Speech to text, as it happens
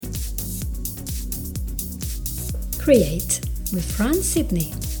Create with Fran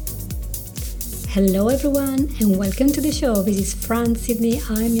Sydney. Hello everyone and welcome to the show. This is Fran Sydney.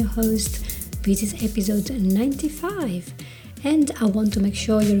 I'm your host. This is episode 95 and I want to make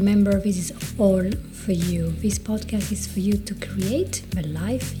sure you remember this is all for you. This podcast is for you to create the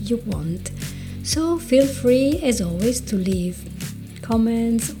life you want. So feel free as always to leave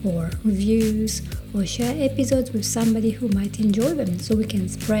comments or reviews or share episodes with somebody who might enjoy them so we can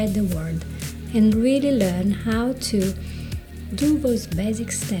spread the word and really learn how to do those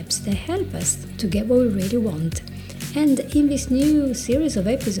basic steps that help us to get what we really want. And in this new series of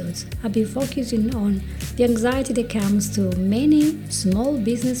episodes, I'll be focusing on the anxiety that comes to many small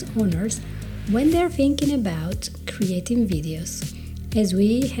business owners when they're thinking about creating videos. As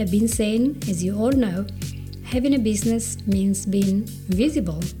we have been saying, as you all know, having a business means being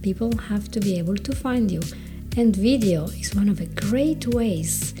visible. People have to be able to find you. And video is one of the great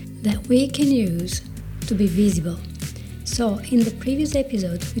ways that we can use to be visible. So in the previous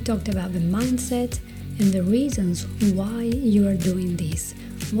episode, we talked about the mindset and the reasons why you are doing this.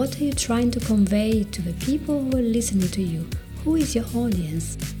 What are you trying to convey to the people who are listening to you? Who is your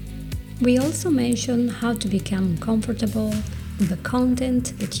audience? We also mentioned how to become comfortable with the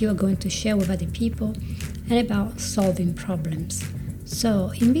content that you are going to share with other people and about solving problems.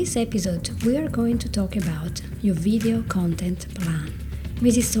 So in this episode, we are going to talk about your video content plan.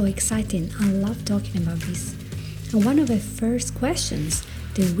 This is so exciting. I love talking about this. And one of the first questions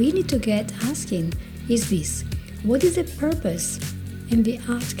that we need to get asking is this: what is the purpose and the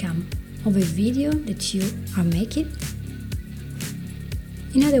outcome of a video that you are making?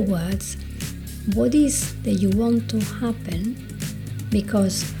 In other words, what is that you want to happen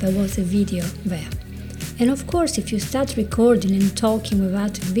because there was a video there? And of course, if you start recording and talking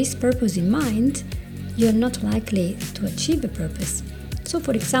without this purpose in mind, you're not likely to achieve the purpose. So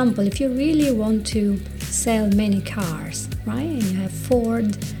for example, if you really want to sell many cars, right, and you have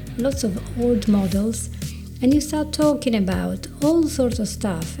Ford, lots of old models, and you start talking about all sorts of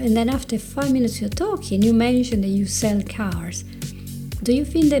stuff, and then after 5 minutes you're talking, you mention that you sell cars. Do you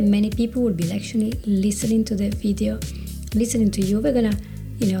think that many people will be actually listening to the video, listening to you? They're gonna,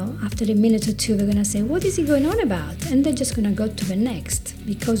 after a minute or two, they're gonna say, what is he going on about? And they're just gonna go to the next,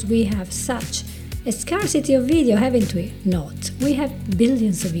 because we have such a scarcity of video, haven't we? Not. We have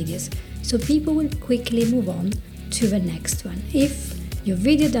billions of videos. So people will quickly move on to the next one. If your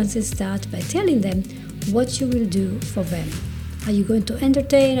video doesn't start by telling them what you will do for them. Are you going to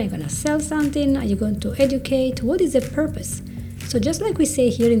entertain? Are you going to sell something? Are you going to educate? What is the purpose? So just like we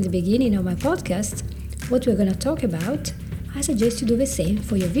say here in the beginning of my podcast, what we're going to talk about, I suggest you do the same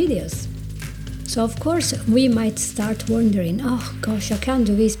for your videos. So of course, we might start wondering, oh gosh, I can't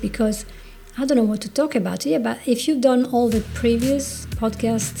do this because I don't know what to talk about. Yeah, but if you've done all the previous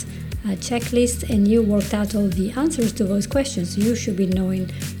podcast checklist and you worked out all the answers to those questions, you should be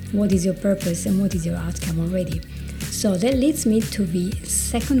knowing what is your purpose and what is your outcome already. So that leads me to the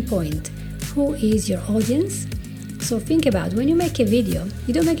second point. Who is your audience? So think about when you make a video,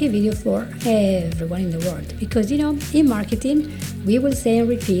 you don't make a video for everyone in the world, because in marketing we will say and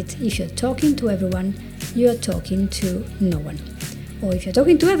repeat, if you're talking to everyone, you are talking to no one. Or if you're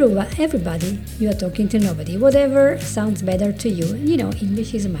talking to everybody, you are talking to nobody. Whatever sounds better to you.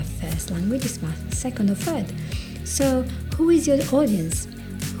 English is my first language, it's my second or third. So who is your audience?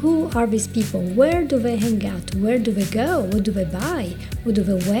 Who are these people? Where do they hang out? Where do they go? What do they buy? What do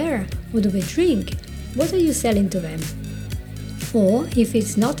they wear? What do they drink? What are you selling to them? Or if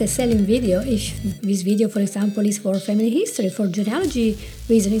it's not a selling video, if this video, for example, is for family history, for genealogy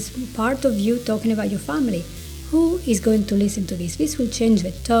reason, it's part of you talking about your family. Who is going to listen to this? This will change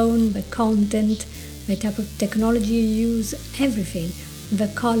the tone, the content, the type of technology you use, everything.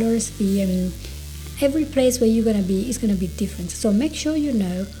 The colors, every place where you're going to be is going to be different. So make sure you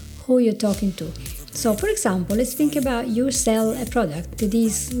know who you're talking to. So for example, let's think about you sell a product that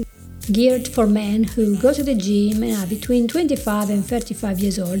is geared for men who go to the gym and are between 25 and 35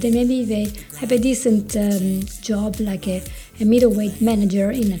 years old, and maybe they have a decent job like a middleweight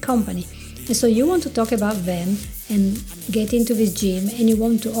manager in a company. And so you want to talk about them and get into this gym and you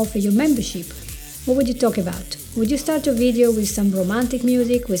want to offer your membership. What would you talk about? Would you start a video with some romantic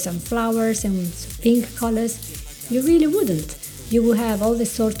music, with some flowers and with pink colors? You really wouldn't. You will have all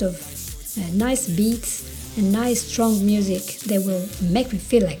this sort of nice beats and nice strong music that will make me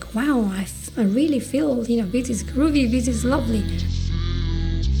feel like, wow, I really feel, this is groovy, this is lovely.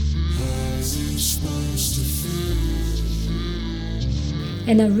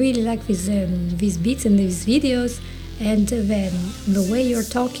 And I really like these beats and these videos, and the way you're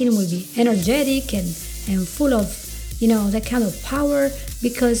talking will be energetic and full of, that kind of power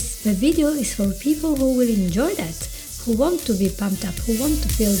because the video is for people who will enjoy that, who want to be pumped up, who want to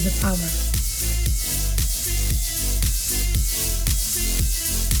feel the power.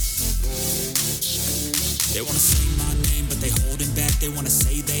 They wanna say my name, but they holding back. They wanna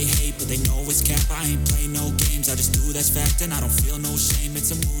say they hate, but they know it's cap. I ain't play no games, I just do that's fact. And I don't feel no shame,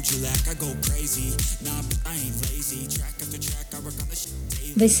 it's a mood you lack. I go crazy, nah, but I ain't lazy. Track after track, I work on the shit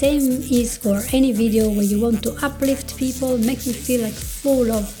daily. The same is for any video where you want to uplift people, make them feel like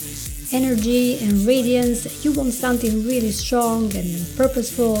full of energy and radiance. You want something really strong and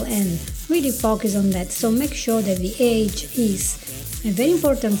purposeful and really focus on that. So make sure that the age is a very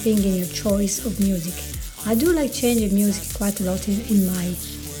important thing in your choice of music. I do like changing music quite a lot in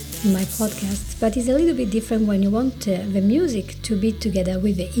my podcasts, but it's a little bit different when you want the music to be together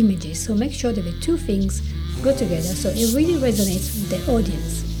with the images. So make sure that the two things go together so it really resonates with the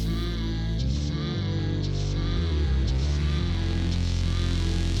audience.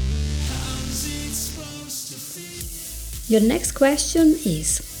 Your next question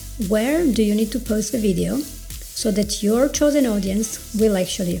is, where do you need to post the video so that your chosen audience will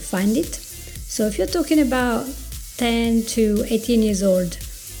actually find it? So if you're talking about 10 to 18 years old,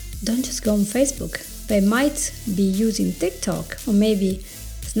 don't just go on Facebook. They might be using TikTok or maybe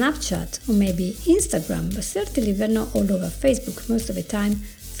Snapchat or maybe Instagram, but certainly they're not all over Facebook. Most of the time,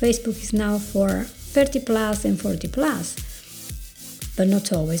 Facebook is now for 30 plus and 40 plus, but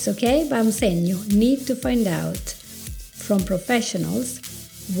not always, okay? But I'm saying you need to find out from professionals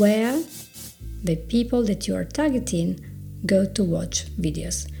where the people that you are targeting go to watch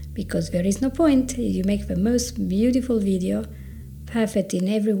videos. Because there is no point you make the most beautiful video, perfect in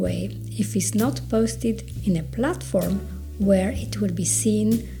every way, if it's not posted in a platform where it will be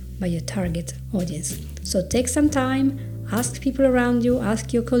seen by your target audience. So take some time, ask people around you,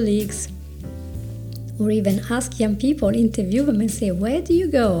 ask your colleagues, or even ask young people, interview them and say, where do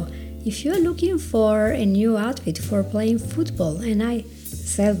you go? If you're looking for a new outfit for playing football, and I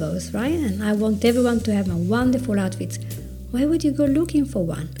sell those, right? And I want everyone to have a wonderful outfit. Where would you go looking for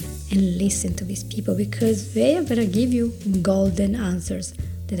one? And listen to these people, because they are going to give you golden answers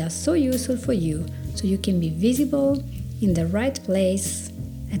that are so useful for you, so you can be visible in the right place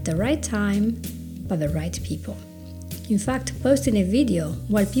at the right time by the right people. In fact, posting a video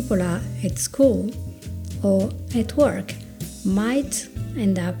while people are at school or at work might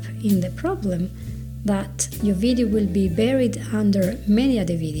end up in the problem that your video will be buried under many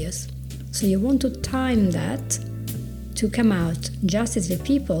other videos. So you want to time that to come out just as the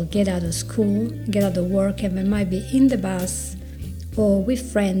people get out of school, get out of work, and they might be in the bus or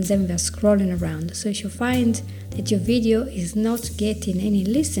with friends and they're scrolling around. So if you find that your video is not getting any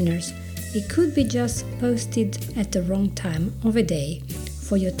listeners, it could be just posted at the wrong time of the day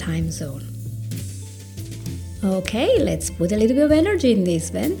for your time zone. Okay, let's put a little bit of energy in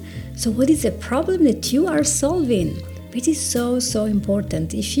this then. So what is the problem that you are solving? It is so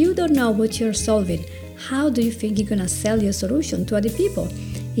important. If you don't know what you're solving, how do you think you're gonna sell your solution to other people?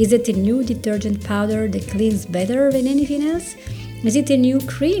 Is it a new detergent powder that cleans better than anything else? Is it a new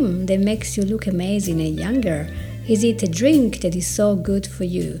cream that makes you look amazing and younger? Is it a drink that is so good for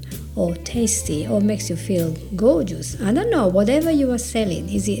you or tasty or makes you feel gorgeous? I don't know, whatever you are selling.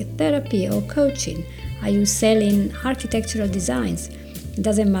 Is it therapy or coaching? Are you selling architectural designs? It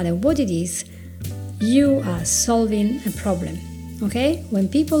doesn't matter what it is, you are solving a problem. Okay? When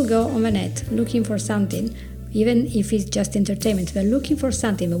people go on the net looking for something, even if it's just entertainment, they're looking for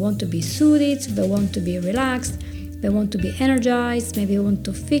something. They want to be soothed, they want to be relaxed, they want to be energized, maybe they want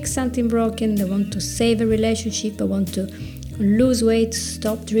to fix something broken, they want to save a relationship, they want to lose weight,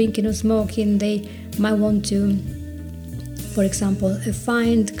 stop drinking or smoking, they might want to, for example,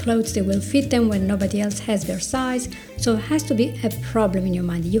 find clothes that will fit them when nobody else has their size. So it has to be a problem in your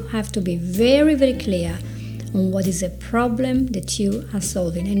mind. You have to be very, very clear on what is a problem that you are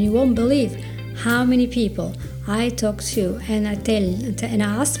solving. And you won't believe how many people I talk to and I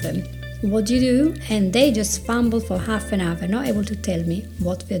ask them, what do you do? And they just fumble for half an hour. They're not able to tell me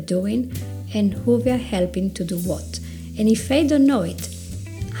what they're doing and who they're helping to do what. And if they don't know it,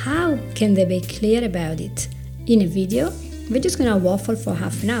 how can they be clear about it in a video? They're just going to waffle for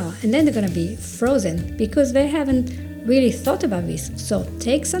half an hour and then they're going to be frozen because they haven't really thought about this. So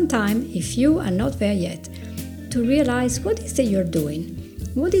take some time, if you are not there yet, to realize what is it you're doing.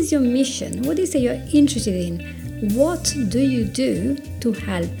 What is your mission? What is it you're interested in? What do you do to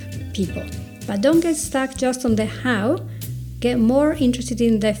help people? But don't get stuck just on the how. Get more interested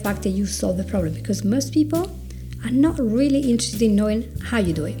in the fact that you solve the problem, because most people are not really interested in knowing how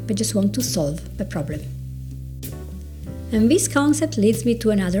you do it, but just want to solve the problem. And this concept leads me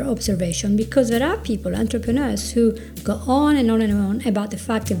to another observation, because there are people, entrepreneurs, who go on and on and on about the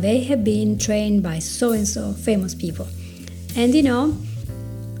fact that they have been trained by so-and-so famous people. And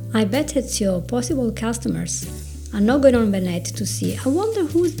I bet that your possible customers are not going on the net to see, I wonder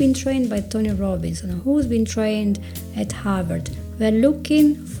who's been trained by Tony Robbins or who's been trained at Harvard. They're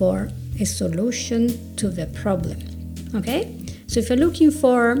looking for a solution to the problem. Okay? So if you're looking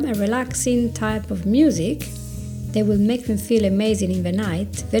for a relaxing type of music that will make them feel amazing in the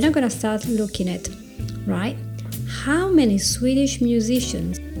night, they're not going to start looking at, right? How many Swedish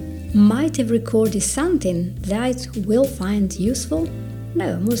musicians might have recorded something that will find useful?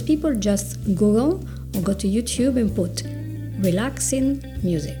 No, most people just Google or go to YouTube and put relaxing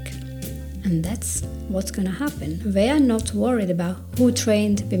music. And that's what's going to happen. They are not worried about who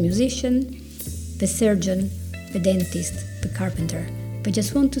trained the musician, the surgeon, the dentist, the carpenter. They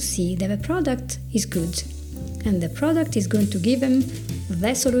just want to see that the product is good. And the product is going to give them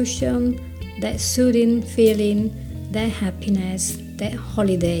that solution, that soothing feeling, that happiness, that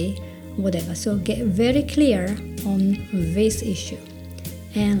holiday, whatever. So get very clear on this issue.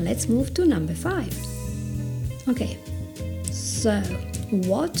 And let's move to number 5. Okay, so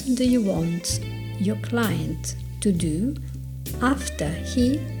what do you want your client to do after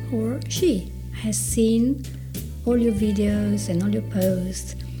he or she has seen all your videos and all your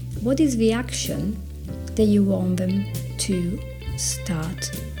posts? What is the action that you want them to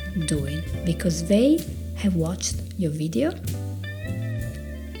start doing because they have watched your video?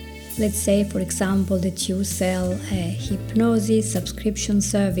 Let's say, for example, that you sell a hypnosis subscription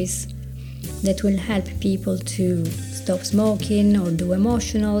service that will help people to stop smoking or do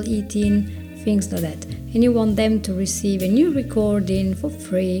emotional eating, things like that. And you want them to receive a new recording for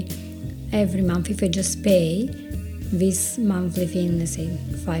free every month if you just pay this monthly thing, let's say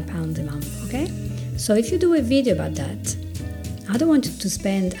 £5 a month, okay? So if you do a video about that, I don't want you to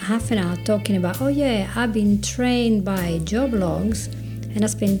spend half an hour talking about, oh yeah, I've been trained by Joe Blogs and I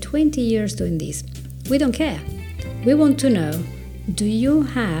spent 20 years doing this. We don't care. We want to know, do you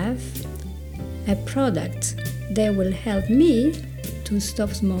have a product that will help me to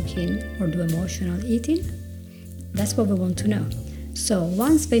stop smoking or do emotional eating? That's what we want to know. So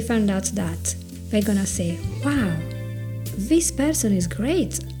once they find out that, they're gonna say, wow, this person is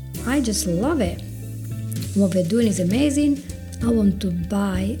great. I just love it. What they're doing is amazing. I want to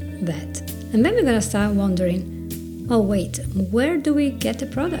buy that. And then we're gonna start wondering, oh wait, where do we get the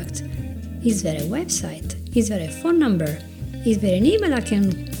product? Is there a website? Is there a phone number? Is there an email I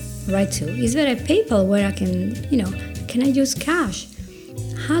can write to? Is there a PayPal where I can, can I use cash?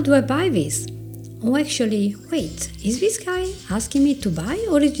 How do I buy this? Oh, actually, wait, is this guy asking me to buy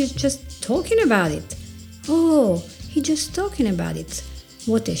or is he just talking about it? Oh, he's just talking about it.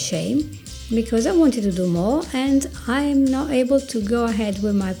 What a shame, because I wanted to do more and I'm not able to go ahead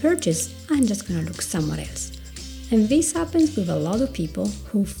with my purchase. I'm just gonna look somewhere else. And this happens with a lot of people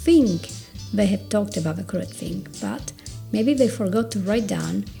who think they have talked about the correct thing, but maybe they forgot to write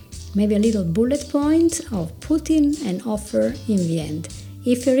down maybe a little bullet point of putting an offer in the end.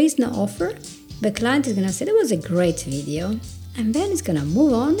 If there is no offer, the client is gonna say that was a great video, and then it's gonna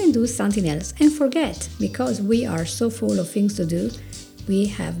move on and do something else and forget, because we are so full of things to do. We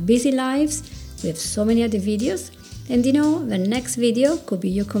have busy lives, we have so many other videos, and the next video could be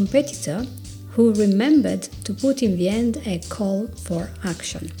your competitor who remembered to put in the end a call for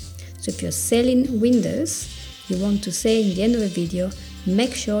action. So if you're selling windows, you want to say in the end of the video,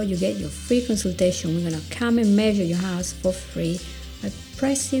 make sure you get your free consultation. We're gonna come and measure your house for free. By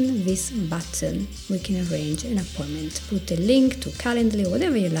pressing this button, we can arrange an appointment. Put a link to Calendly or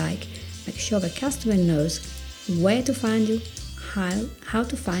whatever you like. Make sure the customer knows where to find you, how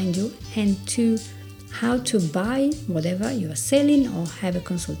to find you, and how to buy whatever you are selling or have a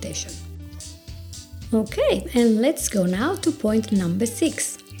consultation. Okay, and let's go now to point number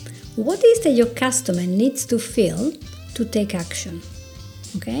 6. What is that your customer needs to feel to take action?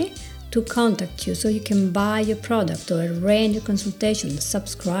 Okay? To contact you so you can buy your product or arrange a consultation,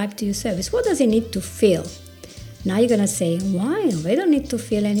 subscribe to your service. What does he need to feel? Now you're gonna say, why? They don't need to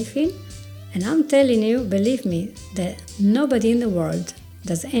feel anything. And I'm telling you, believe me, that nobody in the world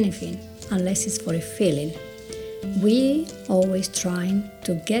does anything unless it's for a feeling. We always trying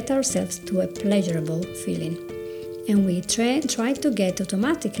to get ourselves to a pleasurable feeling. And we try to get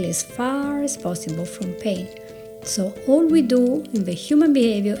automatically as far as possible from pain. So all we do in the human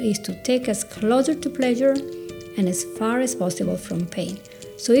behavior is to take us closer to pleasure and as far as possible from pain.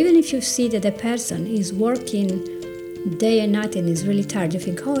 So even if you see that a person is working day and night and is really tired, you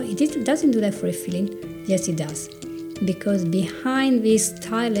think, oh, it doesn't do that for a feeling. Yes, it does. Because behind this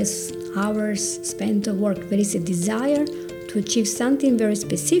tireless hours spent at work. There is a desire to achieve something very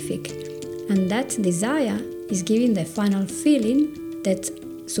specific, and that desire is giving the final feeling that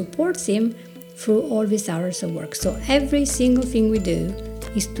supports him through all these hours of work. So every single thing we do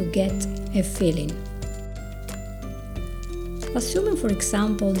is to get a feeling. Assuming, for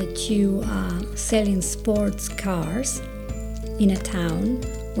example, that you are selling sports cars in a town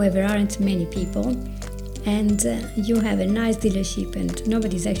where there aren't many people, and you have a nice dealership and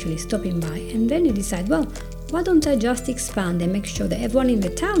nobody's actually stopping by, and then you decide, well, why don't I just expand and make sure that everyone in the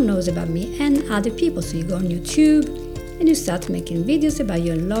town knows about me and other people? So you go on YouTube and you start making videos about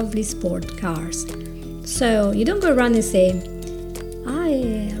your lovely sport cars. So you don't go around and say,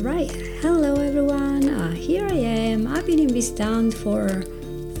 hello everyone, here I am, I've been in this town for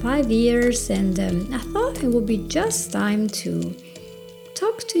 5 years, and I thought it would be just time to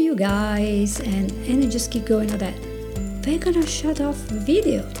talk to you guys, and I just keep going like that. They're gonna shut off the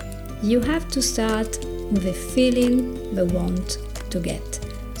video. You have to start with a feeling they want to get.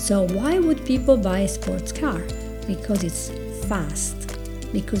 So why would people buy a sports car? Because it's fast,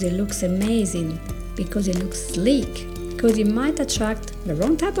 because it looks amazing, because it looks sleek, because it might attract the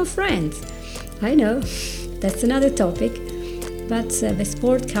wrong type of friends. I know, that's another topic, but the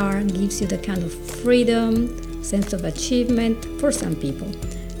sport car gives you the kind of freedom, sense of achievement for some people,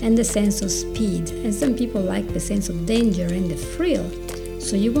 and the sense of speed, and some people like the sense of danger and the thrill.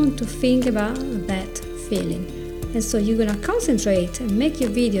 So you want to think about that feeling, and so you're gonna concentrate and make your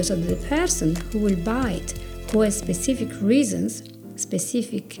videos so that the person who will buy it, who has specific reasons,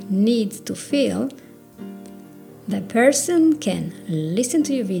 specific needs to feel, that person can listen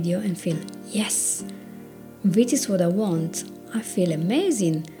to your video and feel, yes, this is what I want. I feel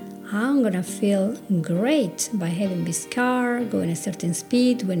amazing. I'm gonna feel great by having this car, going a certain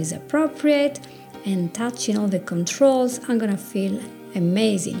speed when it's appropriate, and touching all the controls. I'm gonna feel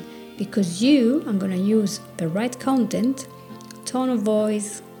amazing because I'm gonna use the right content, tone of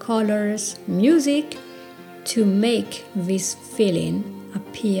voice, colors, music to make this feeling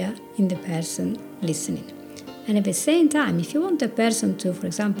appear in the person listening. And at the same time, if you want a person to, for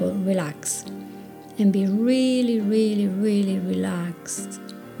example, relax and be really, really, really relaxed,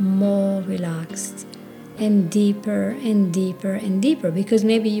 more relaxed, and deeper and deeper and deeper, because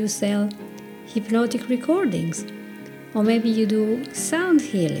maybe you sell hypnotic recordings, or maybe you do sound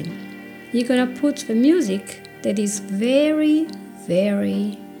healing, you're gonna put the music that is very,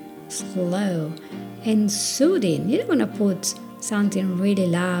 very slow and soothing. You're gonna put something really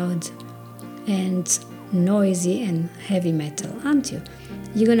loud and noisy and heavy metal, aren't you?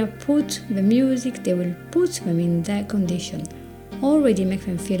 You're gonna put the music that will put them in that condition, already make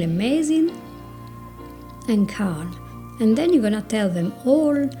them feel amazing and calm. And then you're gonna tell them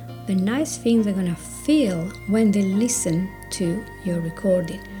all the nice things they're gonna feel when they listen to your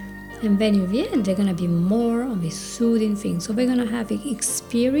recording. And then in the end, they're gonna be more of a soothing thing. So they're gonna have an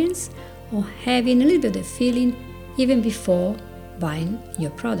experience or having a little bit of feeling even before buying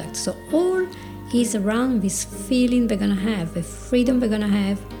your product. So all is around this feeling they're gonna have, the freedom they're gonna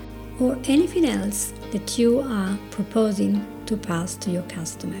have, or anything else that you are proposing to pass to your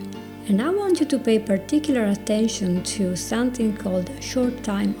customer. And I want you to pay particular attention to something called short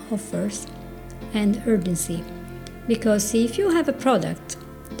time offers and urgency. Because if you have a product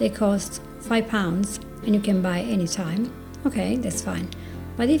that costs £5 and you can buy anytime, okay, that's fine.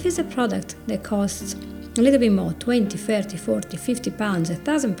 But if it's a product that costs a little bit more, 20, 30, 40, 50 pounds,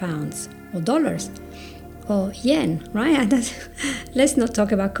 £1,000, or dollars, or yen, right? Let's not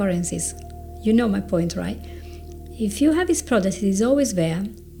talk about currencies. You know my point, right? If you have this product, it is always there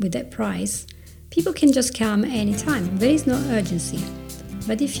with that price, people can just come anytime. There is no urgency.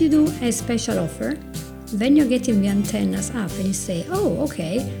 But if you do a special offer, then you're getting the antennas up and you say, oh,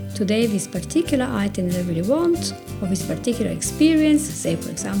 okay, today this particular item that I really want, or this particular experience, say for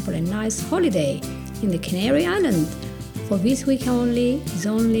example a nice holiday in the Canary Island, for this week only is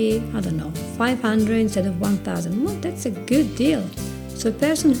only, 500 instead of 1,000. Well, that's a good deal. So a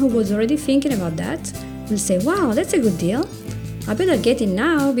person who was already thinking about that will say, wow, that's a good deal. I better get it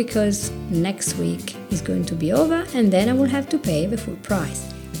now because next week is going to be over and then I will have to pay the full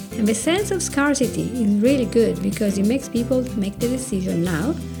price. And the sense of scarcity is really good because it makes people make the decision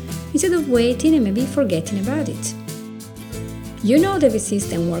now instead of waiting and maybe forgetting about it. You know that the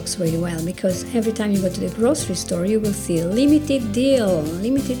system works really well because every time you go to the grocery store you will see limited deal,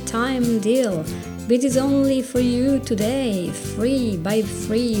 limited time deal. This is only for you today, free, buy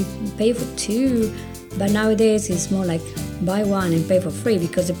free, pay for two. But nowadays it's more like buy one and pay for free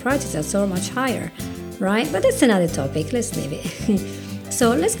because the prices are so much higher, right? But that's another topic, let's leave it.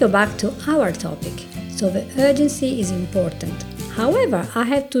 So let's go back to our topic. So the urgency is important. However, I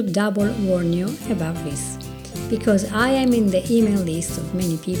have to double warn you about this, because I am in the email list of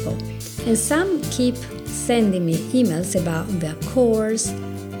many people, and some keep sending me emails about their course,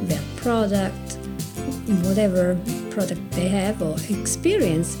 their product, whatever product they have or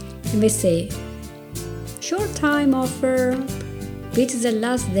experience, and they say, short time offer, this is the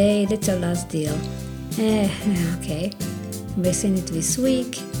last day, that's the last deal. Okay, they send it this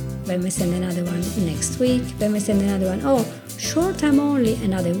week, then they send another one next week, then they send another one, short time only,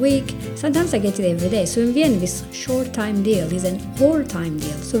 another week. Sometimes I get it every day. So in the end, this short time deal is an all time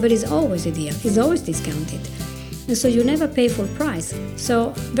deal. So there is always a deal, it's always discounted. And so you never pay full price.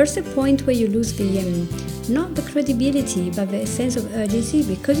 So there's a point where you lose the, not the credibility, but the sense of urgency,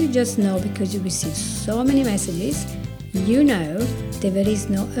 because you just know, because you receive so many messages, you know that there is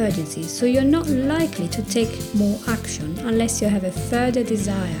no urgency. So you're not likely to take more action unless you have a further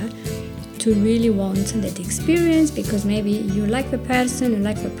desire to really want that experience, because maybe you like the person, you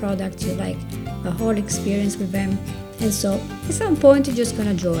like the product, you like the whole experience with them, and so at some point you're just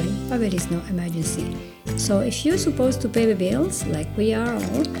gonna join, but there is no emergency. So if you're supposed to pay the bills, like we are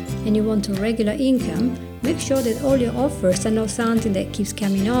all, and you want a regular income, make sure that all your offers are not something that keeps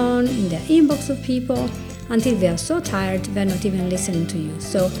coming on in the inbox of people until they are so tired they're not even listening to you.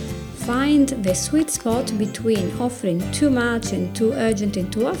 So find the sweet spot between offering too much and too urgent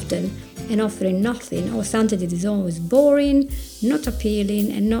and too often, and offering nothing, or something that is always boring, not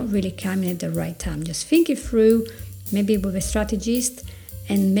appealing, and not really coming at the right time. Just think it through, maybe with a strategist,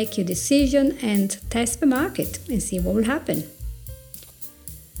 and make your decision and test the market and see what will happen.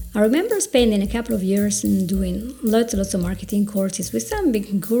 I remember spending a couple of years doing lots of marketing courses with some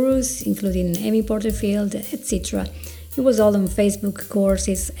big gurus, including Amy Porterfield, etc. It was all on Facebook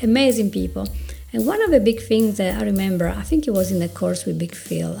courses, amazing people. And one of the big things that I remember, I think it was in the course with Big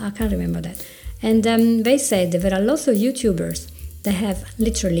Phil, I can't remember that. And they said that there are lots of YouTubers that have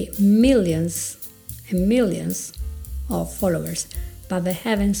literally millions and millions of followers, but they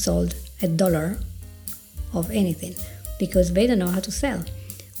haven't sold $1 of anything because they don't know how to sell.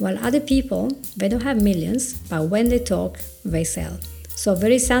 While other people, they don't have millions, but when they talk, they sell. So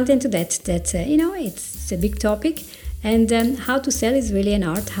there is something to that, it's a big topic. And how to sell is really an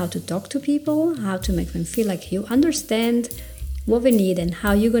art, how to talk to people, how to make them feel like you understand what they need and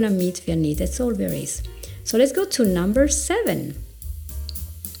how you're going to meet their need. That's all there is. So let's go to number 7.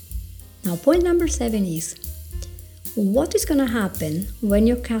 Now, point number 7 is, what is going to happen when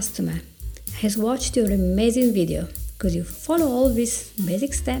your customer has watched your amazing video? Because you follow all these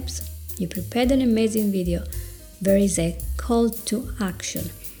basic steps, you prepared an amazing video, there is a call to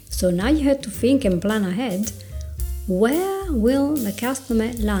action. So now you have to think and plan ahead. Where will the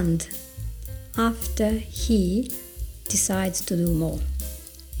customer land after he decides to do more?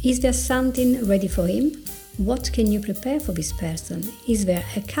 Is there something ready for him? What can you prepare for this person? Is there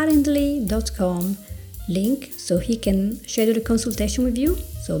a calendly.com link so he can schedule a consultation with you?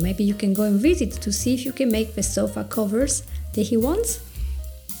 So maybe you can go and visit to see if you can make the sofa covers that he wants.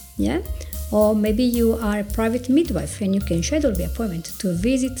 Yeah? Or maybe you are a private midwife and you can schedule the appointment to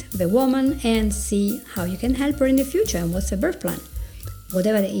visit the woman and see how you can help her in the future and what's the birth plan.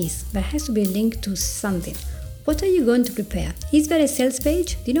 Whatever it is, there has to be linked to something. What are you going to prepare? Is there a sales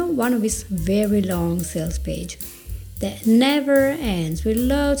page? One of these very long sales page that never ends with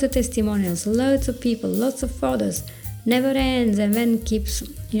loads of testimonials, loads of people, lots of photos, never ends, and then keeps,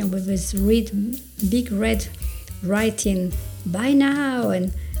 with this big red writing, buy now,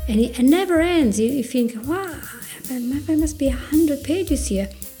 and it never ends. You think, wow, there must be 100 pages here.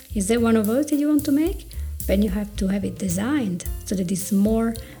 Is there one of those that you want to make? Then you have to have it designed so that it's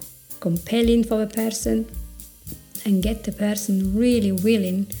more compelling for the person and get the person really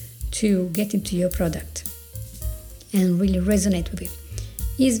willing to get into your product and really resonate with it.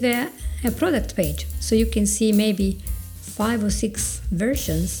 Is there a product page so you can see maybe 5 or 6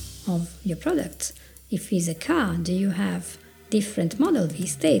 versions of your product? If it's a car, do you have different model, the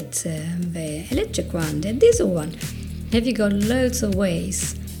estate, the electric one, the diesel one? Have you got loads of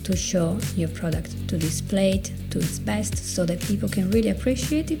ways to show your product, to display it to its best so that people can really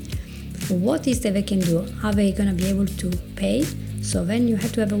appreciate it? What is that they can do? Are they going to be able to pay? So then you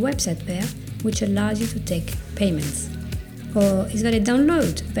have to have a website there which allows you to take payments. Or is there a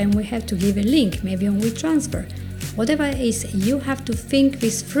download? Then we have to give a link, maybe on WeTransfer. Whatever it is, you have to think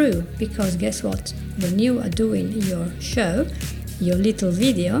this through, because guess what? When you are doing your show, your little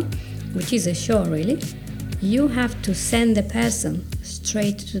video, which is a show really, you have to send the person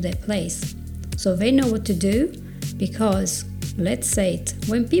straight to their place so they know what to do. Because let's say it,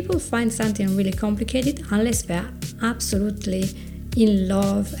 when people find something really complicated, unless they're absolutely in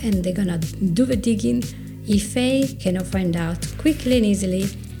love and they're gonna do the digging, If they cannot find out quickly and easily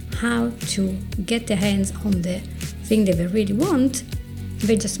how to get their hands on the thing they really want,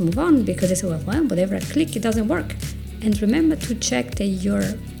 they just move on because they say, well, whatever I click, it doesn't work. And remember to check that your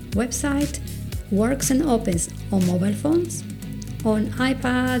website works and opens on mobile phones, on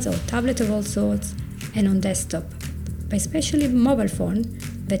iPads or tablets of all sorts, and on desktop. But especially mobile phone,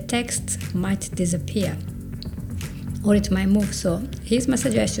 the text might disappear or it might move. So here's my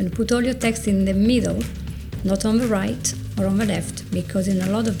suggestion: put all your text in the middle, not on the right or on the left, because in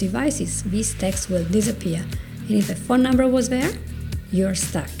a lot of devices this text will disappear, and if a phone number was there, you're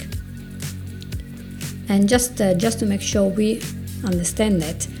stuck. And just to make sure we understand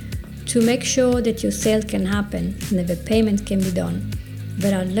that, to make sure that your sale can happen and that the payment can be done,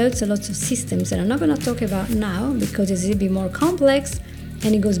 there are lots and lots of systems that I'm not going to talk about now because it's a little bit more complex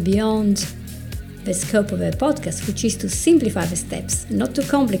and it goes beyond the scope of a podcast, which is to simplify the steps, not to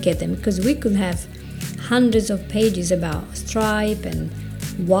complicate them, because we could have hundreds of pages about Stripe and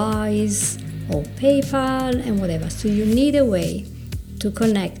Wise or PayPal and whatever. So you need a way to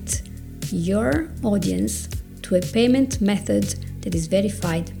connect your audience to a payment method that is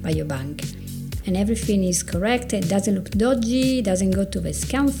verified by your bank. And everything is correct, it doesn't look dodgy, doesn't go to the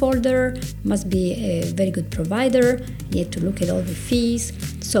scam folder, must be a very good provider, you have to look at all the fees.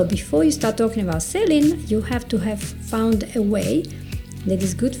 So before you start talking about selling, you have to have found a way that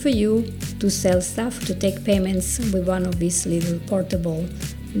is good for you to sell stuff, to take payments with one of these little portable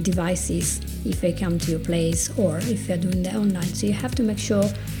devices if they come to your place or if you're doing that online. So you have to make sure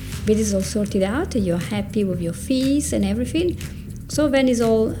this is all sorted out, you're happy with your fees and everything. So then it's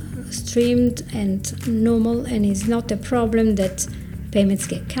all streamed and normal, and it's not a problem that payments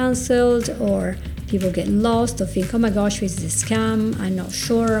get cancelled or people get lost or think, oh my gosh, this is a scam, I'm not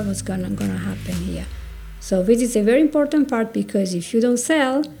sure what's gonna happen here. So this is a very important part, because if you don't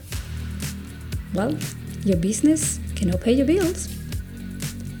sell, well, your business cannot pay your bills.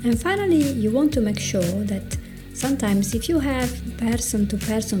 And finally, you want to make sure that sometimes if you have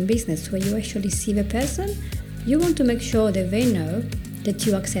person-to-person business where you actually see the person, you want to make sure that they know that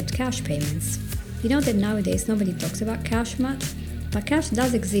you accept cash payments. You know that nowadays nobody talks about cash much, but cash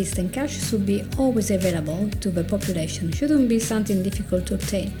does exist, and cash should be always available to the population. It shouldn't be something difficult to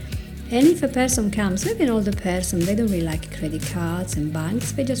obtain. And if a person comes, maybe an older person, they don't really like credit cards and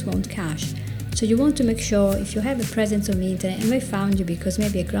banks, they just want cash. So you want to make sure if you have a presence on the internet and they found you because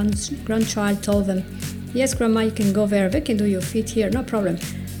maybe a grandchild told them, yes, grandma, you can go there, they can do your feet here, no problem.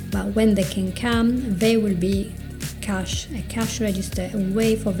 But when they can come, they will be a cash register, a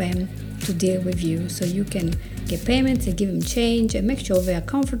way for them to deal with you. So you can get payments and give them change and make sure they are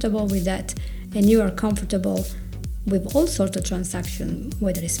comfortable with that, and you are comfortable with all sorts of transactions,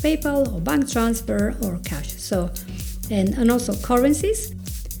 whether it's PayPal or bank transfer or cash. So, and also currencies.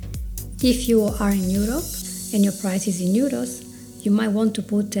 If you are in Europe and your price is in euros, you might want to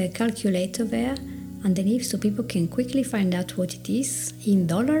put a calculator there underneath so people can quickly find out what it is in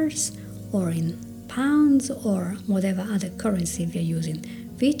dollars or in pounds or whatever other currency they're using.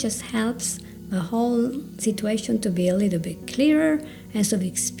 This just helps the whole situation to be a little bit clearer, and so the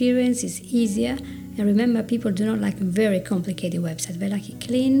experience is easier. And remember, people do not like very complicated websites. They like it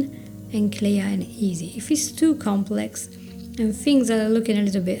clean and clear and easy. If it's too complex and things are looking a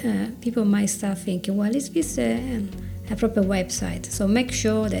little bit, people might start thinking, well, is this a proper website? So make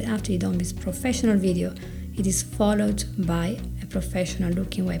sure that after you've done this professional video, it is followed by a professional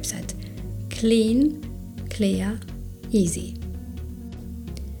looking website. Clean, clear, easy.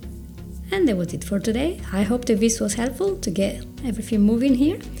 And that was it for today. I hope that this was helpful to get everything moving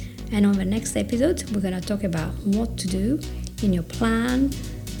here. And on the next episode, we're going to talk about what to do in your plan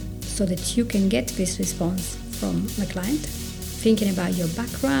so that you can get this response from the client. Thinking about your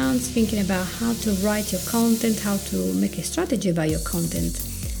backgrounds, thinking about how to write your content, how to make a strategy about your content.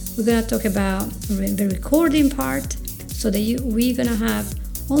 We're going to talk about the recording part so that we're going to have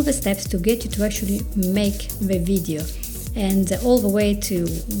all the steps to get you to actually make the video and all the way to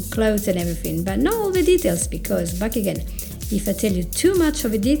close and everything, but not all the details, because back again, if I tell you too much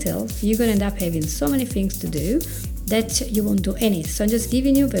of a detail, you're going to end up having so many things to do that you won't do any. So I'm just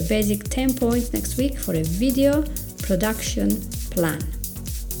giving you the basic 10 points next week for a video production plan.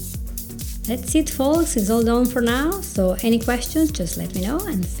 That's it, folks. It's all done for now. So any questions, just let me know.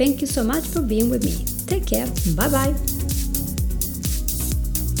 And thank you so much for being with me. Take care. Bye-bye.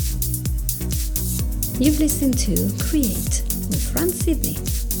 You've listened to Create with Fran Sidney.